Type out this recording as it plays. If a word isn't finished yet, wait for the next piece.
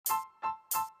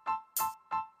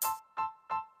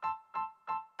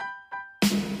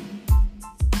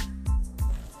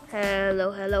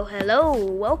Hello, hello, hello.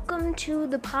 Welcome to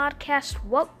the podcast,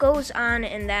 What Goes On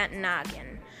in That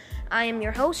Noggin. I am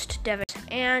your host, Devin,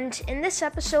 and in this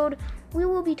episode, we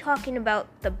will be talking about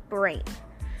the brain.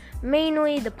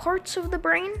 Mainly the parts of the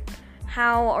brain,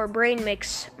 how our brain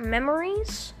makes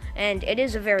memories, and it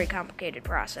is a very complicated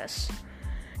process,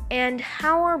 and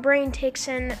how our brain takes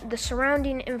in the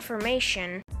surrounding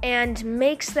information and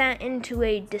makes that into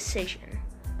a decision.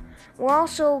 We're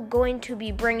also going to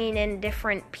be bringing in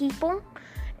different people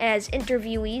as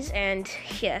interviewees, and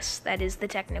yes, that is the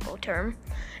technical term,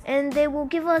 and they will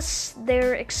give us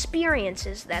their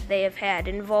experiences that they have had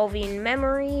involving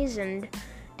memories and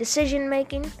decision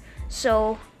making.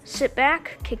 So sit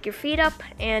back, kick your feet up,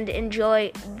 and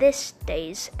enjoy this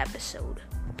day's episode.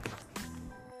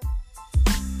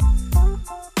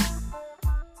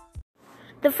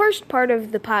 The first part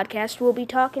of the podcast will be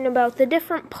talking about the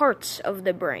different parts of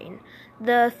the brain.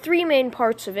 The three main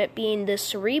parts of it being the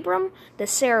cerebrum, the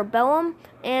cerebellum,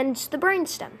 and the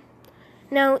brainstem.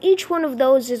 Now, each one of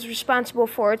those is responsible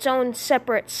for its own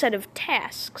separate set of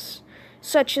tasks,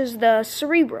 such as the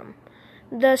cerebrum.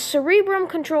 The cerebrum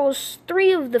controls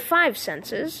 3 of the 5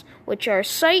 senses, which are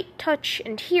sight, touch,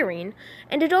 and hearing,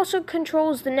 and it also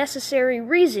controls the necessary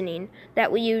reasoning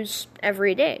that we use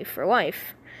every day for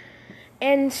life.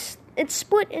 And it's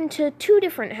split into 2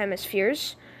 different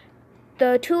hemispheres,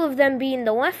 the 2 of them being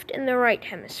the left and the right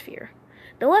hemisphere.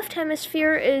 The left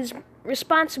hemisphere is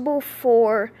responsible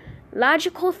for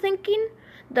logical thinking,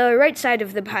 the right side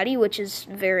of the body, which is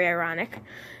very ironic,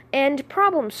 and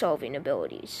problem-solving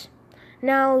abilities.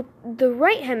 Now, the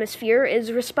right hemisphere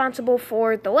is responsible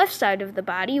for the left side of the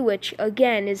body, which,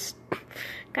 again, is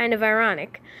kind of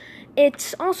ironic.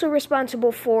 It's also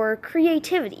responsible for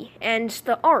creativity and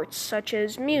the arts, such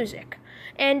as music.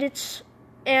 And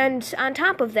on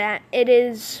top of that, it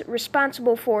is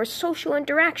responsible for social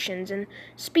interactions and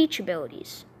speech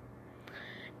abilities.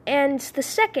 And the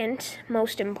second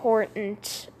most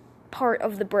important part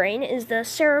of the brain is the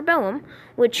cerebellum,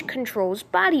 which controls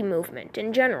body movement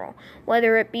in general.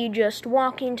 Whether it be just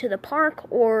walking to the park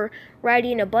or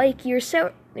riding a bike, your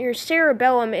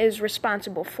cerebellum is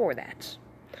responsible for that.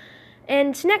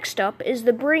 And next up is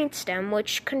the brainstem,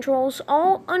 which controls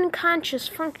all unconscious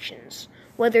functions,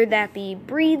 whether that be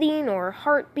breathing or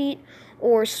heartbeat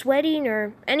or sweating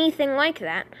or anything like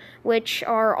that, which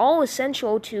are all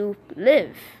essential to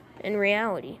live in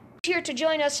reality. Here to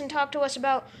join us and talk to us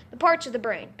about the parts of the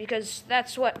brain, because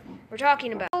that's what we're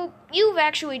talking about. So you've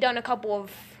actually done a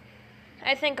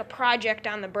project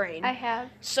on the brain. I have.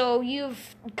 So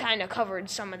you've kind of covered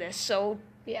some of this, so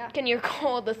yeah. Can you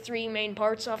recall the 3 main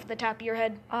parts off the top of your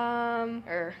head?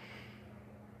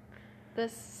 The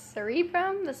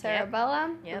cerebrum, the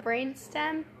cerebellum, Yep. the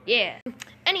brainstem. Yeah.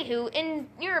 Anywho, in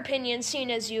your opinion,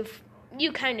 seeing as you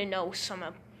kind of know some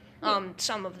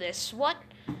of this, what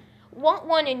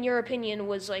one in your opinion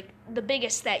was like the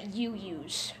biggest that you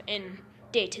use in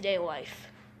day-to-day life?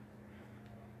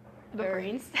 The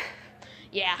brainstem.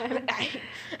 Yeah, I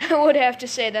would have to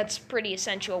say that's pretty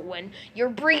essential when you're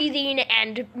breathing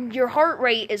and your heart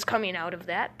rate is coming out of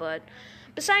that. But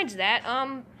besides that,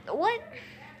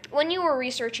 when you were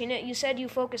researching it, you said you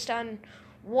focused on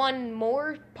one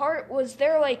more part. Was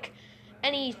there like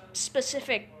any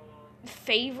specific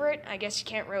favorite? I guess you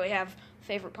can't really have a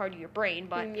favorite part of your brain,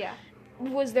 but yeah.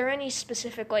 Was there any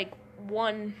specific like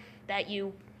one that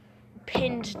you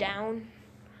pinned down?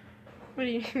 What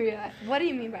do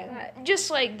you mean by that? Just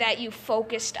like that you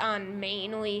focused on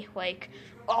mainly, like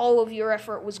all of your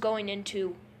effort was going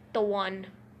into the one.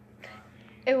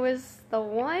 It was the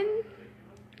one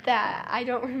that I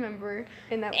don't remember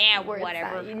in that word.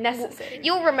 Whatever. Necessary.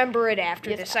 You'll remember it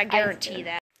after this, I guarantee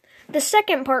that. The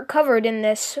second part covered in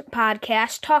this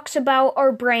podcast talks about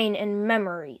our brain and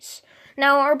memories.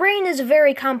 Now, our brain is a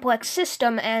very complex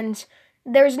system, and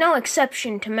there's no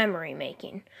exception to memory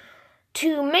making.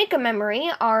 To make a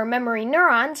memory, our memory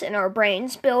neurons in our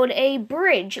brains build a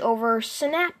bridge over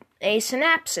a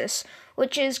synapsis,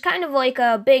 which is kind of like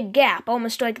a big gap,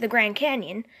 almost like the Grand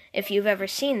Canyon, if you've ever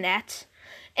seen that.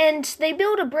 And they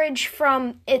build a bridge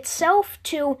from itself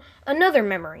to another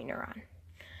memory neuron.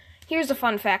 Here's a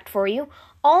fun fact for you.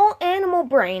 All animal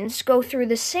brains go through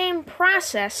the same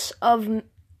process of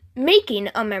making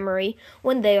a memory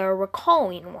when they are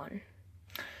recalling one.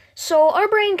 So our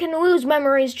brain can lose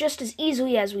memories just as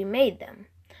easily as we made them.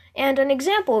 And an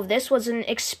example of this was an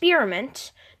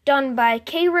experiment done by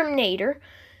Kheiram Nader.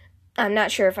 I'm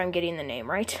not sure if I'm getting the name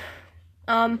right.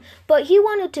 But he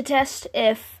wanted to test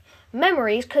if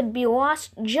memories could be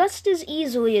lost just as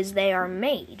easily as they are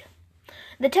made.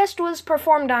 The test was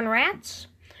performed on rats,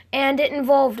 and it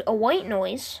involved a white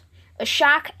noise, a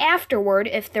shock afterward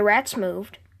if the rats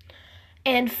moved,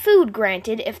 and food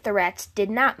granted if the rats did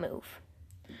not move.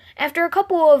 After a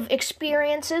couple of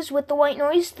experiences with the white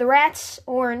noise, the rats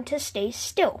learned to stay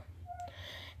still.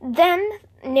 Then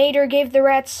Nader gave the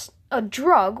rats a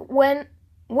drug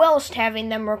whilst having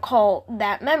them recall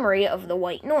that memory of the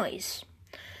white noise.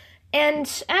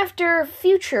 And after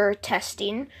future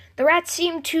testing, the rats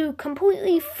seemed to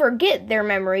completely forget their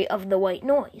memory of the white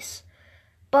noise.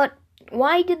 But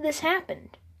why did this happen?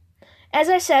 As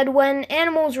I said, when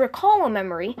animals recall a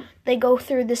memory, they go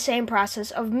through the same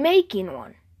process of making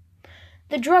one.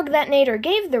 The drug that Nader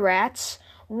gave the rats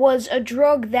was a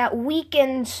drug that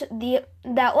lessens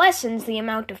the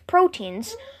amount of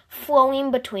proteins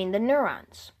flowing between the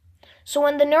neurons. So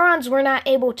when the neurons were not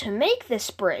able to make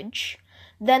this bridge,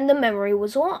 then the memory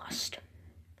was lost.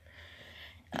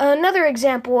 Another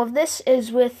example of this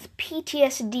is with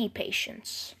PTSD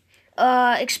patients.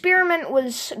 Experiment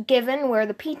was given where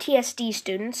the PTSD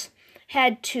patients,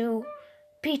 had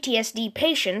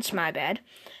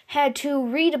to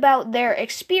read about their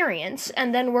experience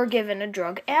and then were given a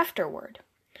drug afterward.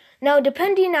 Now,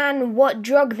 depending on what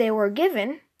drug they were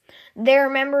given, their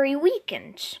memory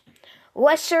weakened,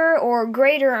 lesser or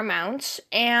greater amounts,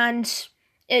 and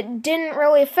it didn't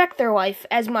really affect their life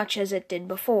as much as it did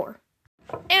before.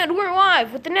 And we're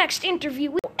live with the next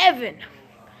interview with Evan.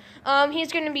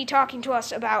 He's going to be talking to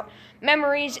us about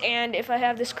memories and, if I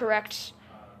have this correct,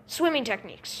 swimming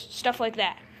techniques, stuff like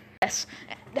that. Yes.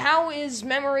 How is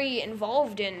memory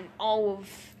involved in all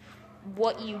of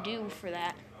what you do for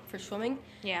that? For swimming?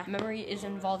 Yeah. Memory is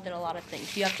involved in a lot of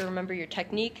things. You have to remember your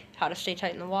technique, how to stay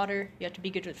tight in the water, you have to be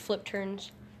good with flip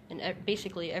turns, and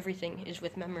basically everything is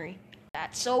with memory.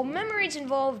 So memory's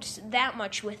involved that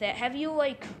much with it. Have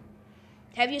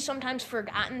you sometimes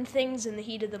forgotten things in the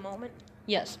heat of the moment?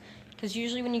 Yes, because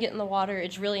usually when you get in the water,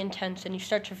 it's really intense, and you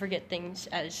start to forget things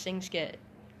as things get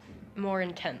more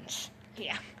intense.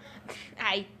 Yeah.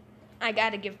 I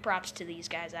gotta give props to these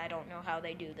guys. I don't know how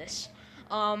they do this.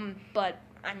 But,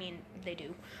 I mean, they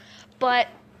do. But,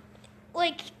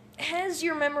 has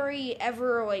your memory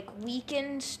ever,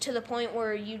 weakened to the point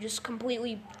where you just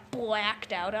completely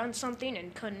blacked out on something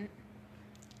and couldn't?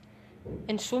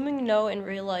 In swimming, no. In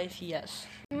real life, yes.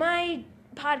 My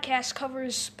podcast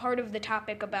covers part of the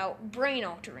topic about brain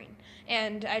altering,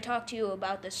 and I talked to you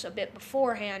about this a bit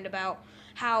beforehand about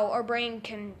how our brain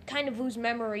can kind of lose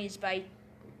memories by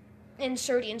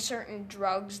inserting certain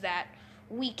drugs that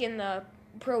weaken the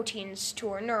proteins to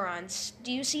our neurons.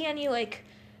 Do you see any,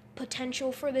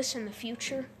 potential for this in the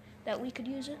future that we could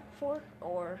use it for,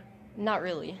 or? Not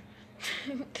really.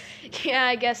 Yeah,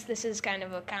 I guess this is kind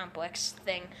of a complex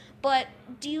thing. But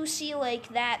do you see,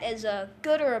 that as a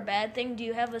good or a bad thing? Do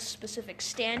you have a specific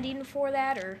standing for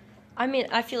that, or? I mean,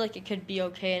 I feel like it could be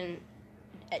okay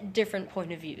at different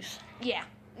point of views. Yeah.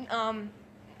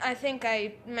 I think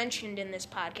I mentioned in this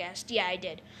podcast, yeah, I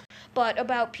did, but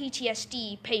about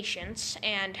PTSD patients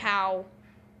and how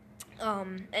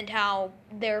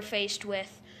they're faced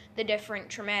with the different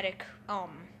traumatic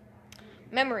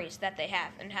memories that they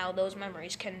have, and how those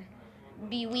memories can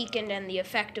be weakened and the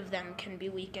effect of them can be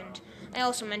weakened. I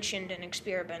also mentioned an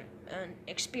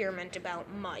experiment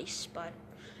about mice, but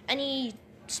any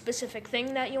specific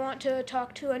thing that you want to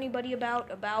talk to anybody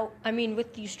about? I mean,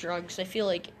 with these drugs, I feel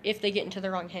like if they get into the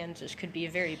wrong hands, this could be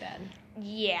very bad.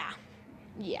 Yeah.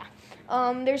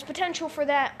 There's potential for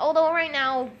that, although right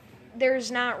now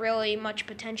there's not really much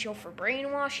potential for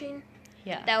brainwashing.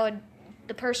 Yeah.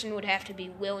 The person would have to be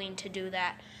willing to do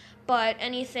that. But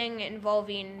anything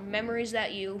involving memories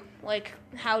that you,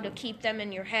 how to keep them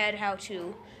in your head, how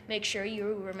to make sure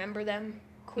you remember them.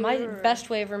 My best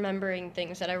way of remembering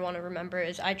things that I want to remember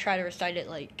is I try to recite it,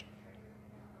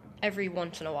 every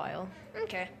once in a while.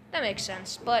 Okay, that makes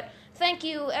sense. But thank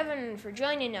you, Evan, for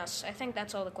joining us. I think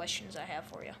that's all the questions I have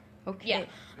for you. Okay.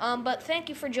 Yeah. But thank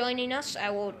you for joining us. I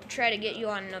will try to get you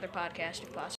on another podcast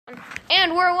if possible.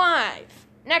 And we're live.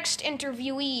 Next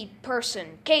interviewee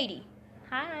person, Katie.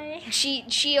 Hi.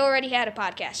 She already had a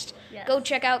podcast. Yes. Go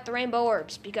check out the Rainbow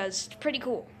Orbs because it's pretty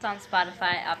cool. It's on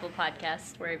Spotify, Apple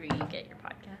Podcasts, wherever you get your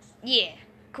podcasts. Yeah,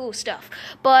 cool stuff.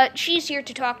 But she's here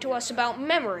to talk to us about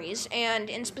memories, and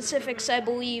in specifics, I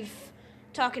believe,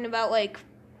 talking about,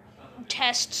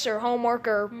 tests or homework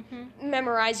or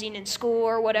memorizing in school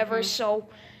or whatever. So,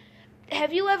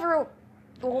 have you ever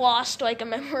lost, a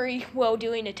memory while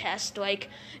doing a test?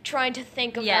 Trying to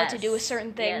think of how to do a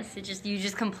certain thing? Yes, you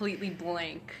just completely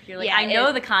blank. You're Yeah, I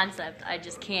know the concept, I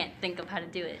just can't think of how to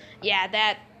do it.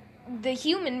 Yeah, the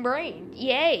human brain.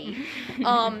 Yay.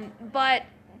 But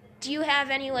do you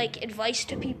have any, advice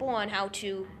to people on how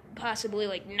to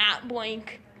possibly, not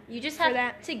blank You just for have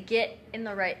that? to get in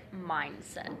the right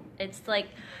mindset. It's like,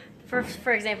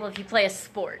 for example, if you play a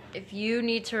sport, if you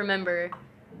need to remember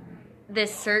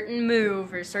this certain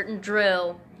move or certain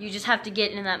drill, you just have to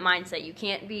get in that mindset. You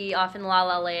can't be off in La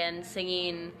La Land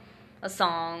singing a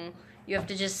song. You have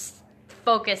to just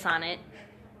focus on it,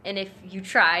 and if you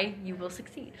try, you will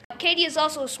succeed. Katie is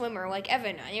also a swimmer, like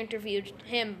Evan. I interviewed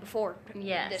him before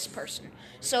this person,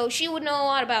 so she would know a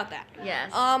lot about that.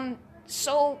 Yes.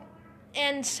 So,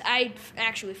 and I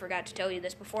actually forgot to tell you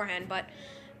this beforehand, but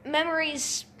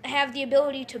memories have the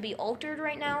ability to be altered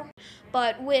right now,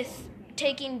 but with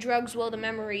taking drugs while the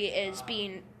memory is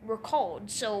being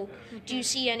recalled. So, do you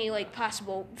see any like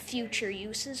possible future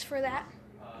uses for that?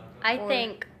 I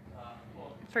think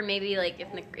for maybe like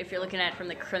if you're looking at it from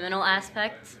the criminal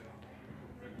aspect,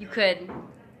 you could,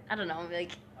 I don't know,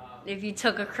 like if you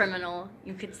took a criminal,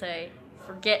 you could say,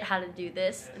 forget how to do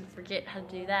this and forget how to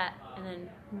do that, and then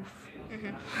oof.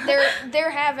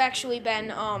 There have actually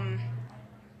been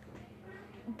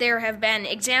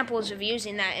examples of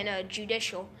using that in a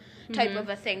judicial type of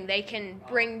a thing. They can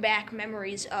bring back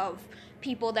memories of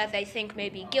people that they think may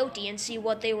be guilty and see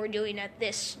what they were doing at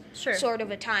this sort of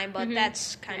a time, but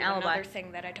that's kind of another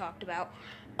thing that I talked about.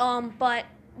 But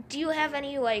do you have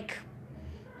any like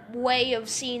way of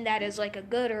seeing that as like a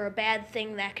good or a bad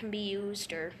thing that can be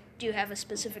used, or do you have a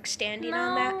specific standing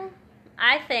on that?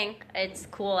 I think it's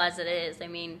cool as it is. I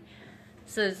mean,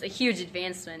 so it's a huge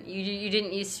advancement. You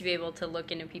didn't used to be able to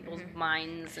look into people's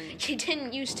minds, and You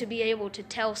didn't used to be able to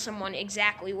tell someone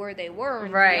exactly where they were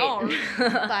in Right.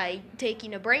 VR by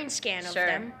taking a brain scan of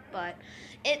them, but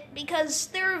because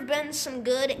there have been some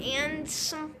good and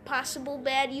some possible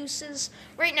bad uses.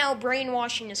 Don't Right now,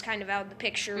 brainwashing is kind of out of the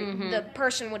picture. The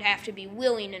person would have to be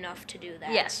willing enough to do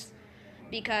that. Yes.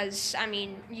 Because I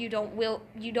mean, you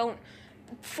don't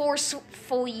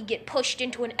forcefully get pushed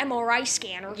into an MRI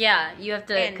scanner. Yeah, you have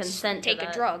to and consent take to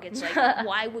that. a drug. It's like,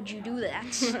 why would you do that?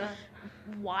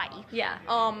 Why? Yeah.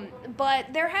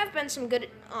 But there have been some good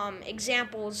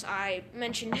examples I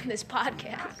mentioned in this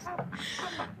podcast.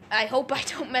 I hope I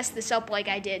don't mess this up like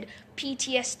I did.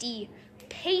 PTSD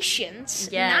patients,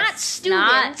 Yes, not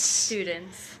students. Not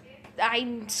students.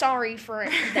 I'm sorry for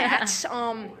that.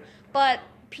 But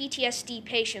PTSD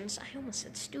patients, I almost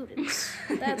said students.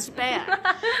 That's bad.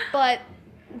 But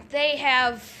they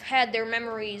have had their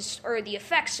memories, or the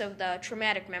effects of the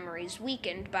traumatic memories,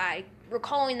 weakened by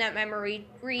recalling that memory,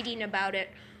 reading about it,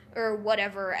 or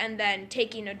whatever, and then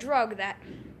taking a drug that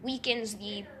weakens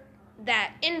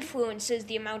that influences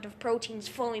the amount of proteins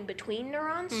flowing between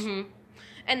neurons.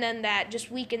 And then that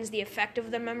just weakens the effect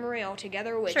of the memory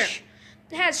altogether, which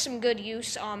has some good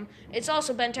use. It's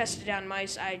also been tested on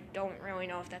mice. I don't really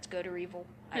know if that's good or evil.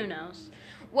 Who knows?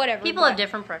 Whatever. People have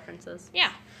different preferences.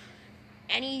 Yeah.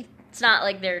 It's not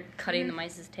like they're cutting the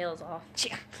mice's tails off.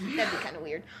 Yeah, that'd be kind of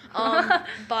weird.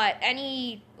 But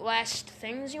any last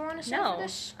things you want to say for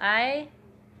this?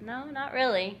 No, not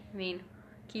really. I mean,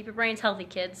 keep your brains healthy,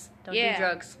 kids. Don't do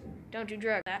drugs. Don't do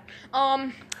drugs.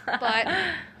 But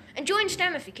and join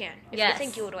STEM if you can. If you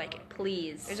think you would like it.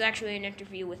 Please. There's actually an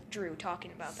interview with Drew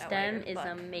talking about that. STEM is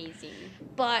amazing.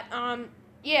 But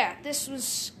yeah, this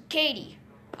was Katie.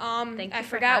 Thank you I for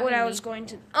forgot what I having was me. going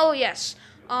to. Oh yes.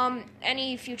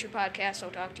 Any future podcasts, I'll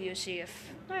talk to you. See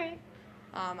if All right.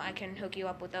 I can hook you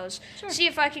up with those. Sure. See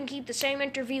if I can keep the same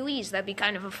interviewees. That'd be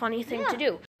kind of a funny thing to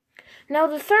do. Now,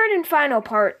 the third and final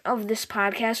part of this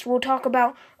podcast, we'll talk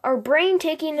about our brain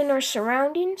taking in our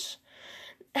surroundings,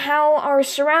 how our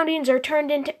surroundings are turned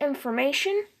into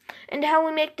information, and how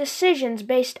we make decisions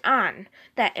based on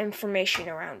that information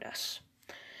around us.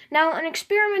 Now, an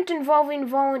experiment involving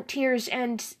volunteers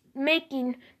and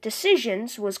making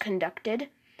decisions was conducted,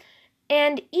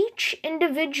 and each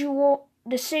individual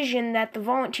decision that the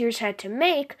volunteers had to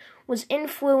make was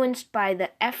influenced by the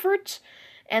efforts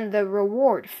and the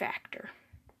reward factor.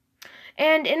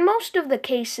 And in most of the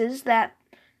cases that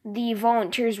the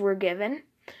volunteers were given,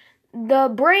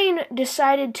 the brain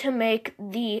decided to make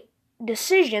the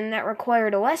decision that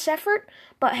required less effort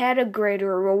but had a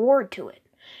greater reward to it.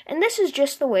 And this is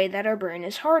just the way that our brain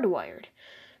is hardwired.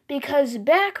 Because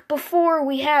back before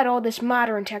we had all this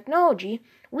modern technology,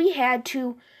 we had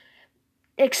to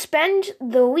expend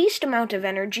the least amount of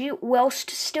energy whilst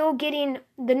still getting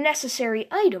the necessary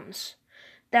items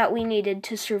that we needed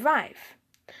to survive.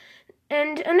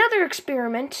 And another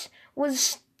experiment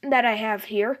that I have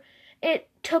here. It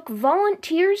took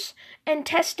volunteers and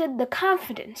tested the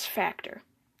confidence factor,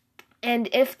 and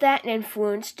if that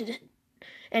influenced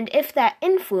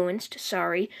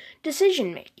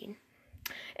decision making.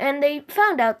 And they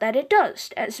found out that it does.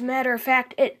 As a matter of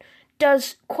fact, it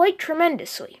does quite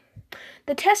tremendously.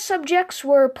 The test subjects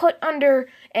were put under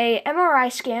a MRI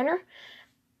scanner,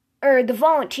 the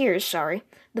volunteers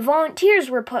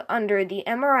were put under the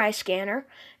MRI scanner,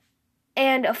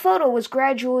 and a photo was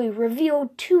gradually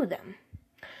revealed to them.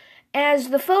 As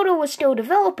the photo was still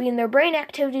developing, their brain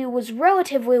activity was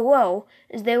relatively low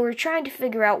as they were trying to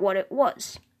figure out what it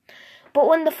was. But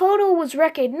when the photo was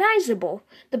recognizable,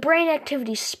 the brain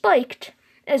activity spiked,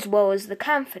 as well as the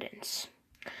confidence.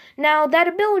 Now, that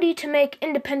ability to make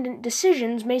independent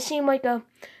decisions may seem like a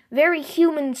very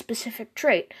human-specific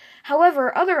trait.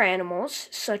 However, other animals,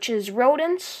 such as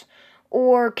rodents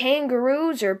or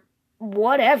kangaroos or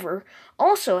whatever,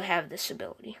 also have this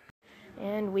ability.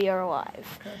 And we are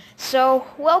live. Okay. So,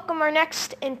 welcome our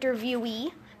next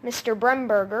interviewee, Mr.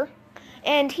 Bremberger.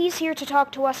 And he's here to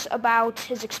talk to us about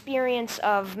his experience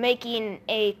of making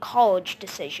a college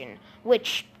decision,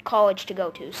 which college to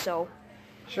go to. So,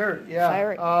 sure,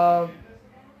 yeah.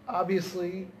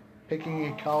 Obviously, picking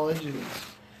a college is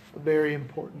a very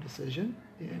important decision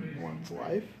in one's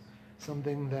life,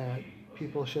 something that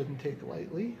people shouldn't take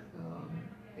lightly.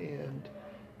 And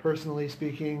personally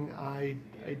speaking, I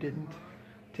didn't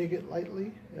take it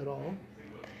lightly at all.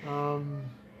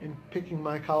 In picking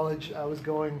my college, I was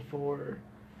going for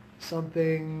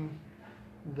something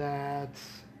that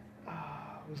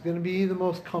was going to be the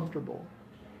most comfortable,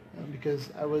 because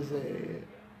I was the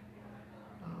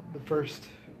first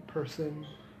person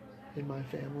in my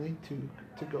family to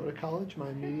go to college, my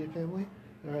immediate family,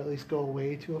 or at least go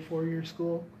away to a 4-year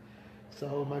school.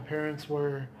 So my parents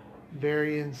were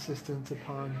very insistent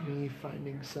upon me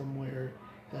finding somewhere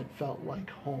that felt like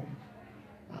home.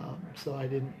 So I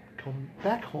didn't come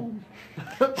back home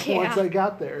once I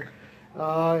got there.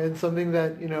 And something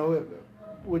that,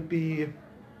 would be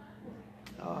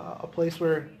a place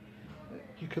where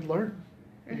you could learn,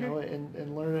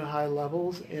 and learn at high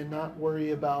levels and not worry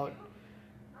about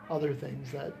other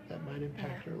things that might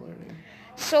impact your learning.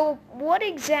 So what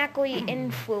exactly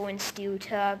influenced you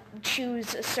to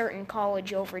choose a certain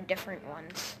college over different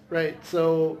ones? Right,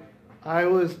 so I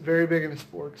was very big into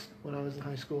sports when I was in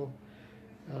high school.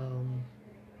 I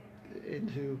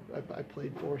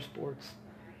played 4 sports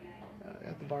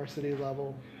at the varsity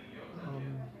level,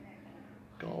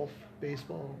 golf,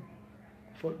 baseball,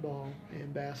 football,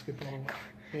 and basketball,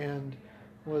 and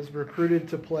was recruited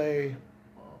to play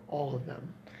all of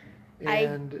them.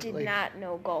 And I did not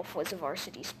know golf was a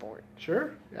varsity sport.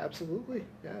 Sure, absolutely.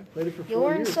 Yeah, I played it for 4 years. You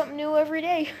learn something new every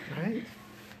day. Right.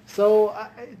 So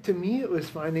to me, it was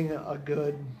finding a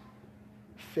good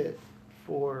fit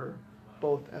for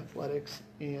both athletics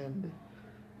and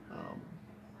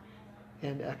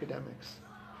academics.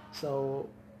 So,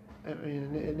 I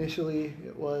mean, initially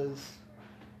it was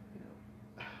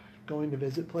going to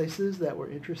visit places that were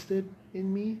interested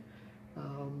in me.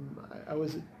 I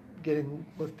was getting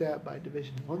looked at by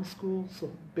Division I schools, so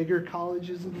bigger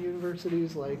colleges and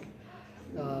universities like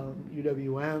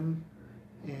UWM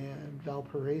and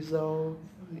Valparaiso.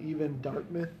 Even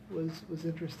Dartmouth was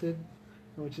interested,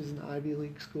 which is an Ivy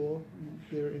League school.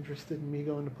 They were interested in me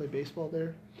going to play baseball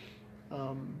there.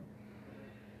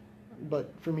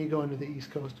 But for me, going to the East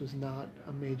Coast was not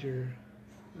a major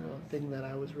thing that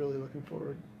I was really looking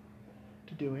forward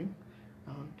to doing.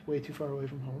 Way too far away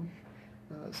from home.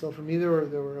 So for me, there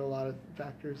were a lot of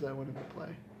factors that went into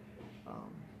play.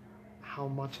 How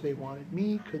much they wanted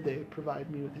me, could they provide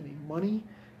me with any money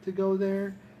to go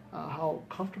there, how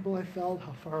comfortable I felt,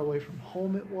 how far away from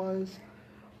home it was.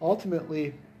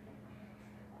 Ultimately,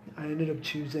 I ended up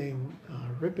choosing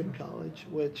Ripon College,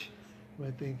 which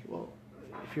I think, well,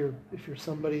 if you're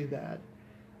somebody that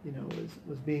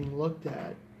was being looked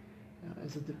at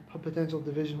as a potential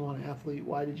Division I athlete,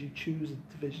 why did you choose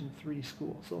a Division III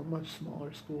school? So a much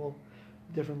smaller school,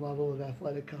 different level of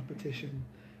athletic competition.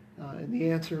 And the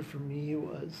answer for me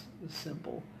was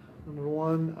simple. Number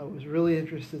one, I was really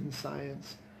interested in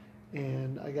science,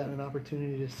 and I got an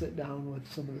opportunity to sit down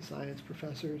with some of the science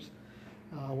professors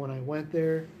when I went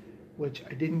there, which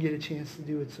I didn't get a chance to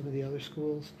do at some of the other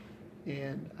schools,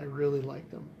 and I really liked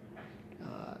them.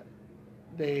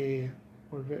 They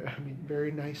were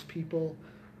very nice people,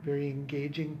 very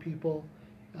engaging people,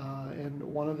 and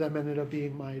one of them ended up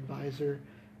being my advisor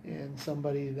and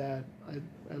somebody that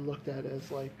I looked at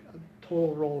as like a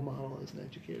total role model as an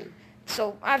educator.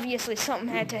 So obviously something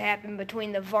had to happen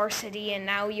between the varsity and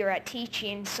now you're at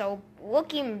teaching. So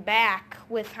looking back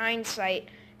with hindsight,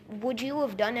 would you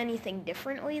have done anything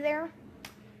differently there?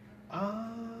 I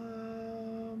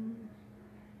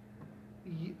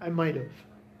might have.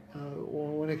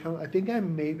 When it comes, I think I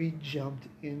maybe jumped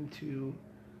into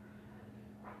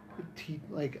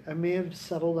I may have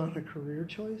settled on a career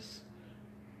choice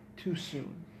too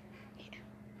soon.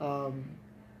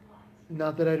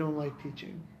 Not that I don't like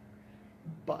teaching,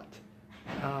 but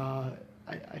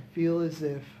I feel as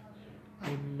if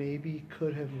I maybe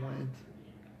could have went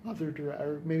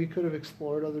or maybe could have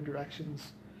explored other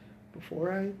directions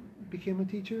before I became a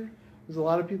teacher. There's a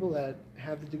lot of people that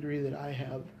have the degree that I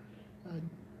have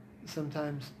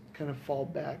sometimes kind of fall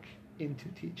back into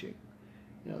teaching.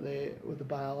 They with a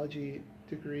biology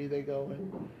degree, they go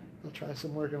and they'll try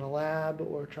some work in a lab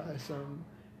or try some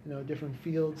different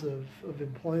fields of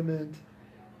employment,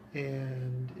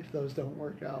 and if those don't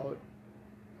work out,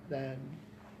 then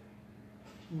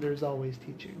there's always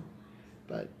teaching.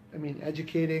 But I mean,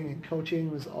 educating and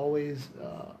coaching was always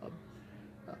a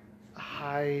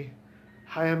high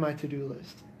on my to-do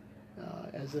list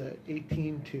as a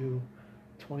 18 to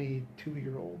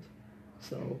 22-year-old.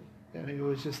 So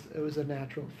it was a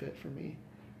natural fit for me.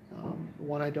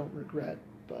 One I don't regret,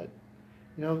 but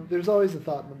there's always a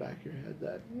thought in the back of your head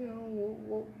that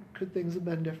well, could things have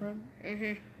been different?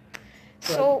 Mm-hmm. But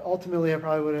So ultimately, I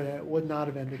probably would not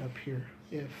have ended up here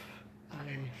if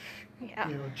I yeah,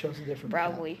 chose a different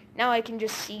probably. path. Now I can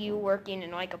just see you working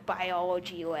in like a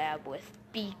biology lab with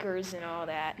beakers and all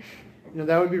that.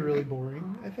 That would be really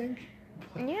boring, I think.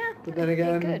 Yeah, But then it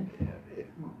again, could.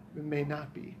 it may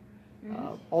not be.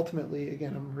 Mhm. Ultimately,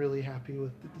 again, I'm really happy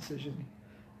with the decision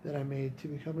that I made to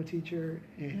become a teacher,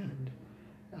 and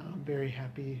I'm very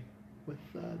happy with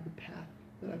the path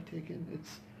that I've taken.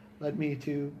 It's led me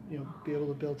to be able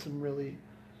to build some really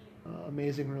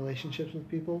amazing relationships with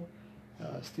people,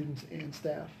 students and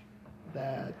staff,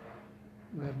 that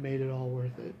have made it all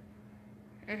worth it.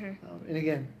 Mhm. And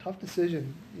again, tough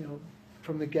decision,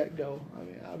 from the get-go. I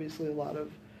mean, obviously a lot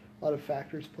of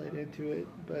factors played into it,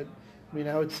 but I mean,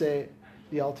 I would say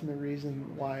the ultimate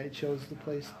reason why I chose the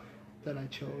place that I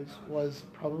chose was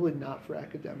probably not for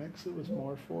academics. It was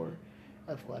more for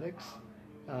athletics,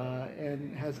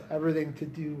 and has everything to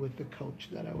do with the coach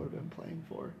that I would have been playing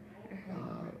for.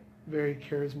 Very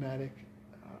charismatic,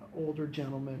 older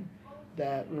gentleman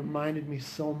that reminded me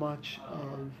so much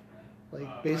of,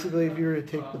 like, basically if you were to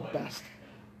take the best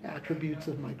attributes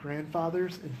of my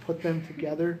grandfathers and put them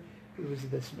together, it was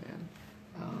this man.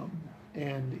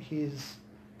 And he's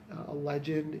a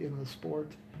legend in the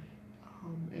sport.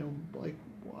 And like,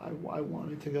 I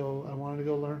wanted to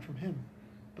go learn from him,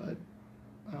 but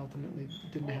I ultimately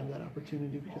didn't have that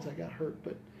opportunity because I got hurt.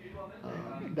 But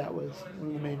that was one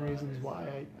of the main reasons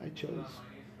why I chose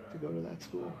to go to that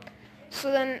school.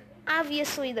 So then,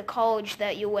 obviously, the college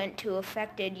that you went to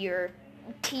affected your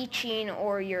teaching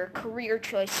or your career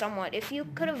choice somewhat. If you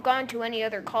could have gone to any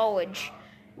other college,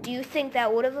 do you think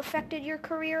that would have affected your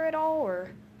career at all,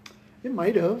 or? It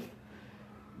might have.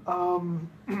 I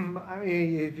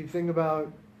mean, if you think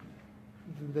about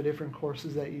the different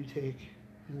courses that you take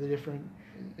and the different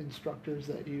instructors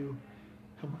that you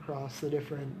come across, the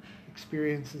different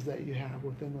experiences that you have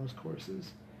within those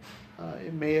courses,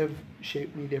 it may have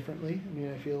shaped me differently. I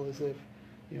mean, I feel as if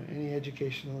any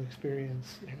educational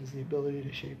experience has the ability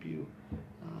to shape you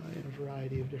in a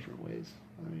variety of different ways.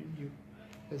 I mean,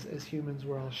 as humans,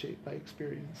 we're all shaped by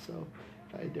experience. So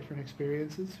if I had different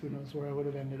experiences, who knows where I would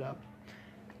have ended up.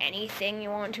 Anything you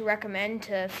want to recommend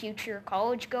to future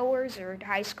college goers or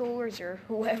high schoolers or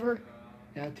whoever?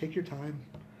 Yeah, take your time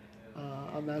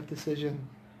on that decision.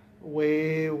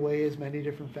 Weigh as many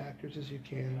different factors as you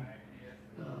can.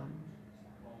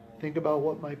 Think about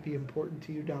what might be important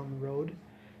to you down the road,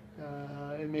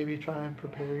 and maybe try and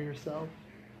prepare yourself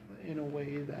in a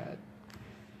way that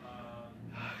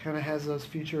kind of has those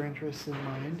future interests in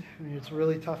mind. I mean, it's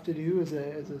really tough to do as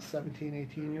a 17,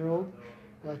 18-year-old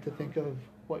to think of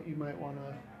what you might want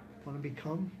to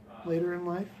become later in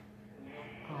life.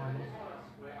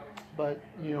 But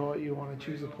you want to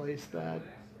choose a place that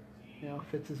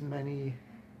fits as many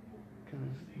kind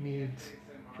of needs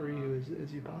for you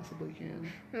as you possibly can.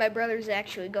 My brother's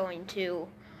actually going to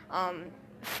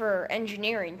for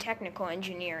engineering, technical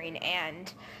engineering,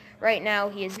 and right now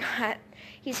he's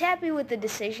happy with the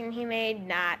decision he made,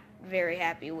 not very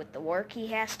happy with the work he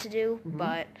has to do,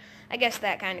 but I guess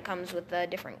that kind of comes with the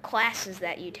different classes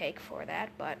that you take for that,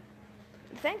 but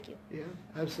thank you. Yeah,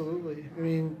 absolutely. I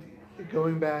mean,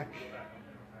 going back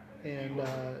and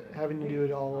having to do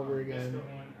it all over again,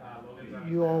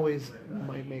 you always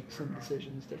might make some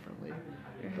decisions differently.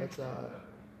 That's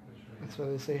why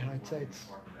they say hindsight's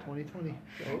 20/20,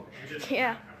 right?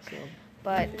 Yeah. So,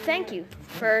 But thank you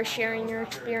for sharing your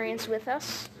experience with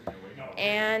us.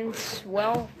 And,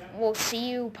 well, we'll see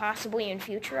you possibly in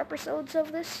future episodes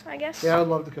of this, I guess. yeah, I'd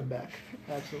love to come back.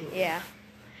 Absolutely. Yeah.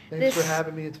 Thanks for This-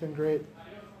 having me. It's been great.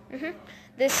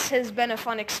 This has been a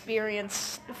fun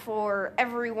experience for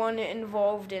everyone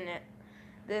involved in it.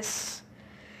 This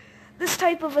this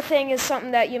type of a thing is something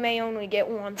that you may only get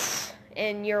once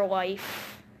in your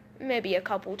life, maybe a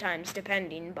couple times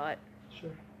depending, but Sure.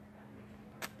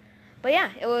 yeah,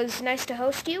 it was nice to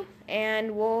host you,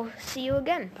 and we'll see you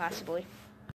again, possibly.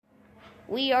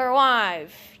 We are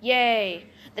live. Yay.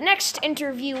 The next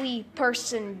interviewee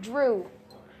person, Drew.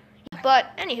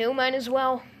 But anywho, might as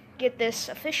well get this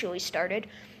officially started.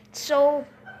 So,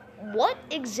 what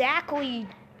exactly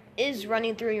is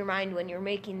running through your mind when you're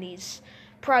making these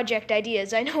project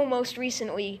ideas? I know most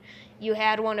recently you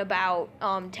had one about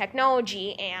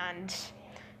technology, and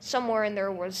somewhere in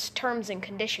there was terms and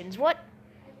conditions. What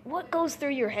goes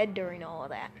through your head during all of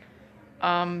that?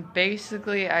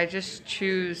 Basically, I just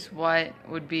choose what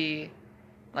would be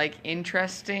like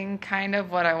interesting, kind of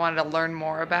what I wanted to learn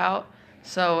more about.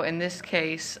 So in this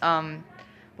case,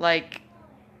 like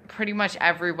pretty much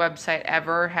every website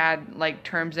ever had like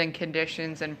terms and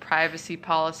conditions and privacy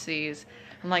policies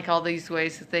and like all these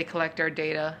ways that they collect our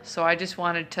data. So I just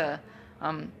wanted to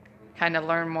kind of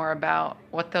learn more about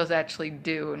what those actually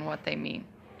do and what they mean.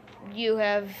 You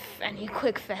have any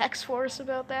quick facts for us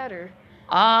about that, or?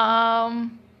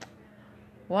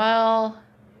 Well,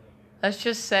 let's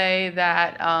just say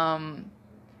that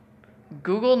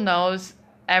Google knows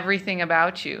everything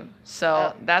about you,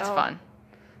 so that's fun.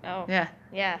 Oh. Yeah.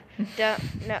 Yeah.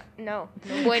 No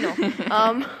bueno.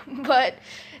 But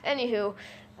anywho,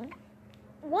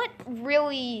 what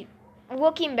really,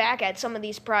 looking back at some of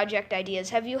these project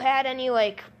ideas, have you had any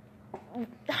like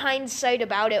hindsight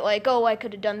about it, like, oh, I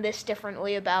could have done this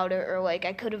differently about it, or like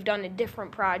I could have done a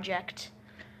different project?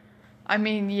 I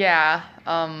mean, yeah.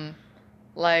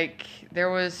 Like there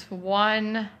was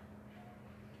one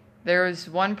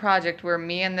project where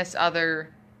me and this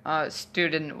other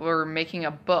student were making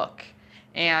a book,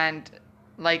 and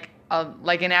like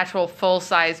an actual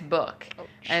full-size book. Oh,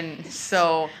 and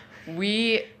so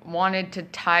we wanted to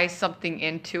tie something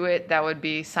into it that would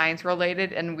be science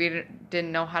related, and we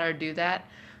didn't know how to do that.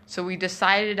 So we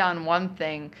decided on one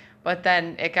thing, but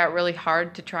then it got really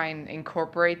hard to try and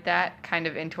incorporate that kind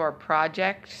of into our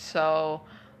project. So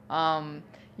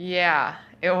yeah,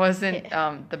 it wasn't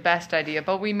the best idea,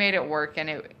 but we made it work,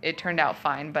 and it turned out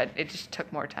fine, but it just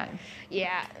took more time.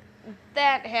 Yeah,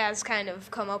 that has kind of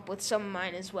come up with some of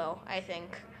mine as well, I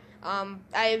think.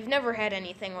 I've never had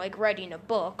anything like writing a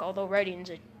book, although writing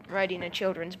a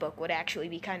children's book would actually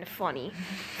be kind of funny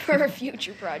for a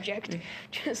future project.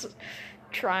 Just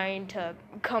trying to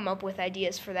come up with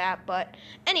ideas for that. But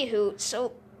anywho,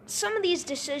 so some of these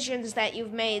decisions that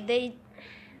you've made,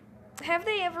 have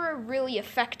they ever really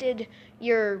affected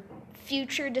your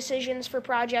future decisions for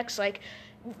projects? Like,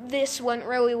 this went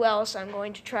really well, so I'm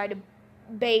going to try to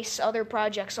base other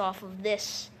projects off of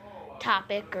this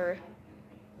topic, or...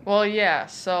 Well, yeah,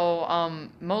 so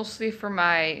mostly for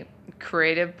my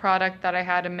creative product that I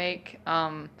had to make,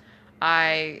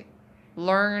 I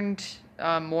learned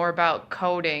more about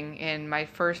coding in my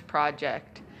first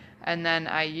project, and then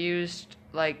I used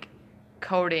like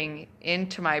coding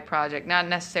into my project, not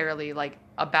necessarily like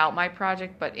about my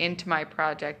project, but into my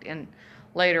project in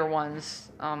later ones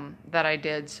that I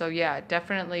did. So yeah,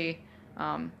 definitely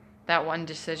that one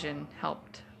decision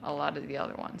helped a lot of the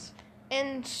other ones.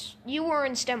 And you were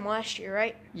in STEM last year,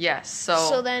 right? Yes.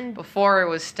 So then, before it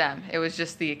was STEM, it was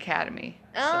just the academy.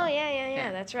 Oh, so,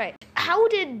 yeah, that's right. How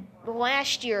did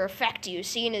last year affect you,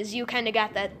 seeing as you kind of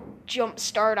got that jump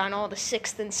start on all the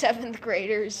 6th and 7th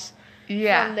graders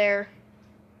from there?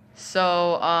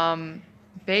 So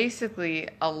basically,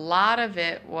 a lot of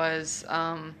it was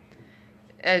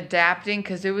adapting,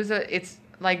 because it's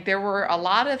like there were a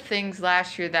lot of things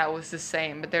last year that was the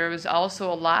same, but there was also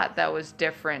a lot that was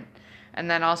different. And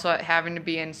then also having to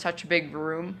be in such a big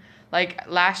room. Like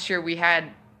last year we had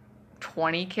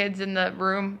 20 kids in the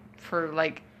room for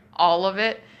like all of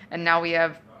it, and now we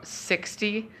have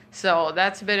 60. So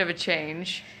that's a bit of a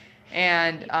change.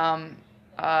 And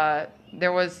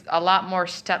there was a lot more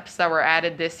steps that were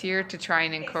added this year to try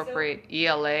and incorporate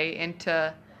ELA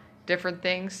into different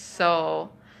things. So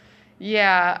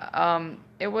yeah,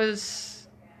 it was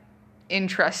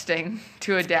interesting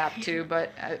to adapt to,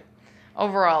 but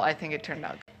overall, I think it turned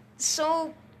out good.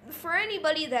 So, for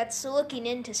anybody that's looking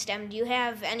into STEM, do you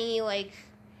have any, like,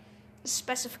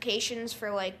 specifications for,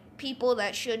 like, people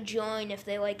that should join if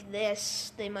they like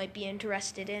this, they might be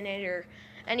interested in it, or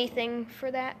anything for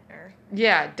that? Or?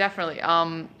 Yeah, definitely.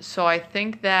 So I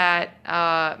think that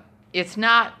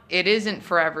it isn't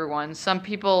for everyone. Some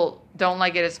people don't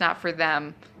like it, it's not for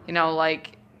them. You know,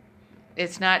 like,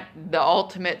 it's not the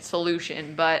ultimate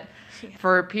solution, but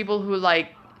for people who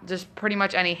like just pretty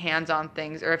much any hands-on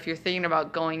things, or if you're thinking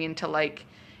about going into like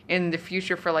in the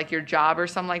future for like your job or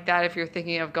something like that, if you're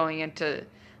thinking of going into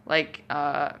like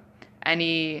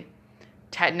any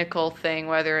technical thing,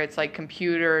 whether it's like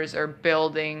computers or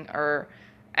building or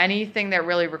anything that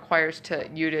really requires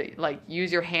you to like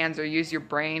use your hands or use your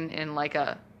brain in like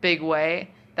a big way,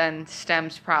 then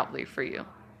STEM's probably for you.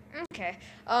 Okay.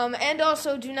 And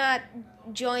also, do not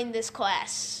join this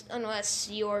class unless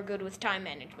you're good with time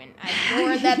management. I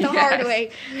learned that the hard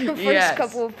way the first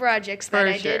couple of projects that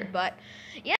I did. But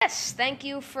yes, thank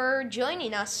you for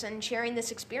joining us and sharing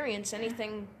this experience.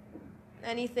 Anything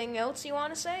else you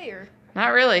want to say? Or not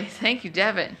really. Thank you,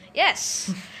 Devin.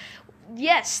 Yes.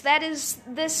 Yes, that is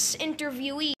this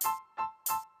interviewee.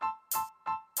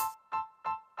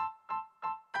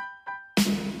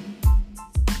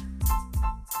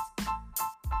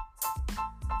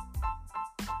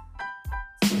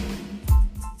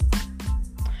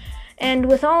 And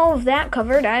with all of that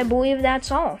covered, I believe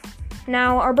that's all.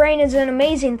 Now, our brain is an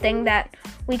amazing thing that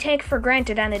we take for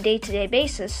granted on a day-to-day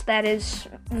basis that is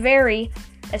very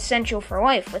essential for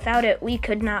life. Without it, we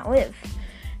could not live.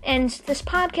 And this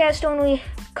podcast only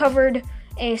covered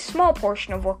a small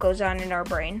portion of what goes on in our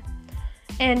brain.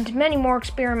 And many more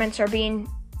experiments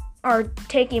are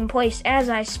taking place as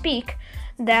I speak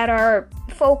that are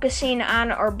focusing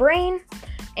on our brain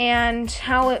and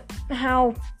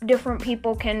how different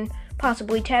people can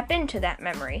possibly tap into that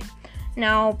memory.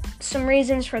 Now, some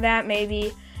reasons for that may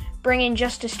be bringing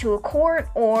justice to a court,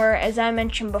 or, as I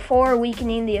mentioned before,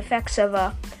 weakening the effects of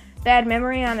a bad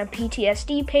memory on a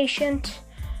PTSD patient.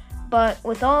 But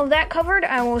with all of that covered,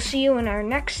 I will see you in our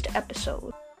next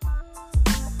episode.